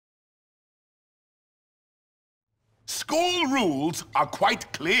School rules are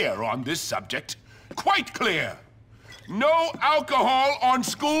quite clear on this subject. Quite clear. No alcohol on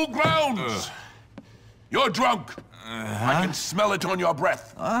school grounds. You're drunk. I can smell it on your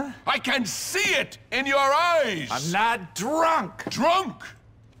breath. I can see it in your eyes. I'm not drunk. Drunk?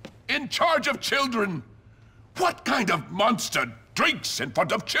 In charge of children? What kind of monster drinks in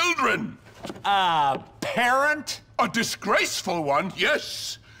front of children? Parent? A disgraceful one,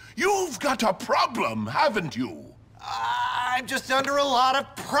 yes. You've got a problem, haven't you? I'm just under a lot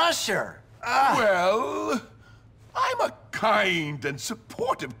of pressure. Well, I'm a kind and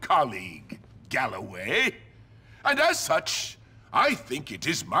supportive colleague, Galloway. And as such, I think it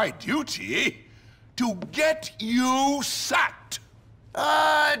is my duty to get you sacked.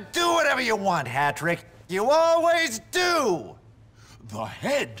 Do whatever you want, Hattrick. You always do. The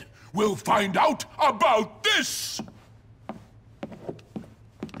head will find out about this.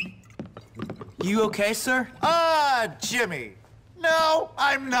 You okay, sir? Jimmy. No,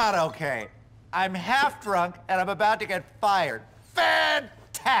 I'm not okay. I'm half drunk and I'm about to get fired.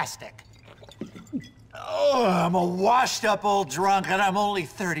 Fantastic. Oh, I'm a washed up old drunk and I'm only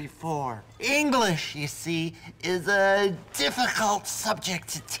 34. English, you see, is a difficult subject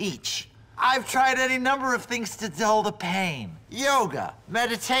to teach. I've tried any number of things to dull the pain. Yoga,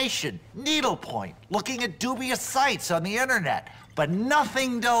 meditation, needlepoint, looking at dubious sites on the internet. But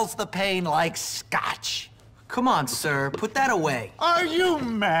nothing dulls the pain like scotch. Come on, sir. Put that away. Are you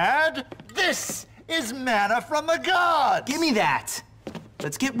mad? This is manna from the gods! Give me that.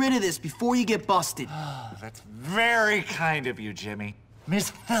 Let's get rid of this before you get busted. That's very kind of you, Jimmy. Miss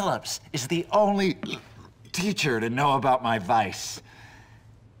Phillips is the only teacher to know about my vice.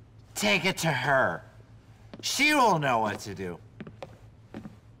 Take it to her. She will know what to do.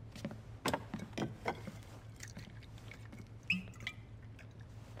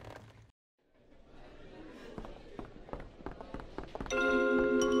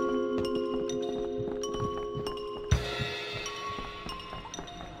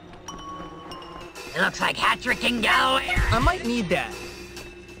 It looks like Hattrick and Galloway. I might need that.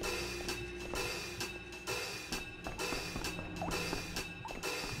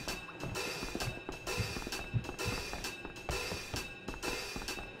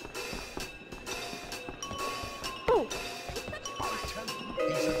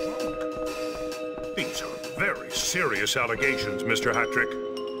 These are very serious allegations, Mr. Hattrick.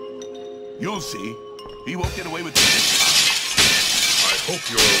 You'll see. He won't get away with this. I hope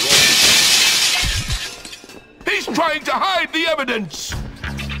you're wrong. He's trying to hide the evidence!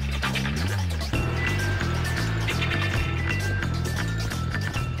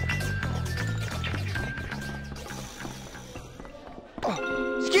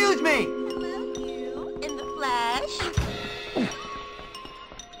 Excuse me! Hello, you, in the flesh.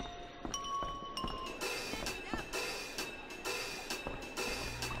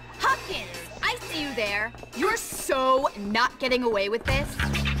 Hopkins, I see you there. You're so not getting away with this.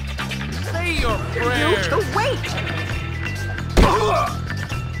 Say your prayers. You to wait!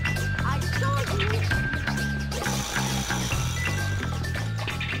 I saw you.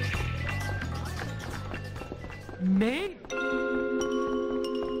 Me?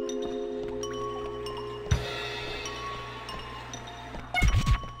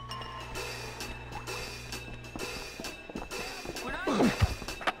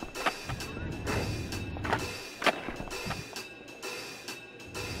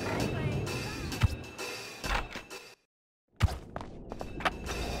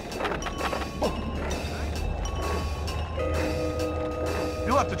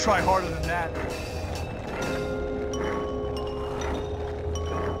 You'll have to try harder than that.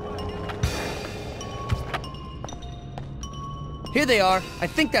 Here they are. I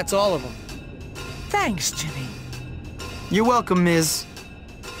think that's all of them. Thanks, Jimmy. You're welcome, Ms.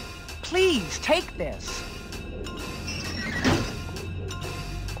 Please take this.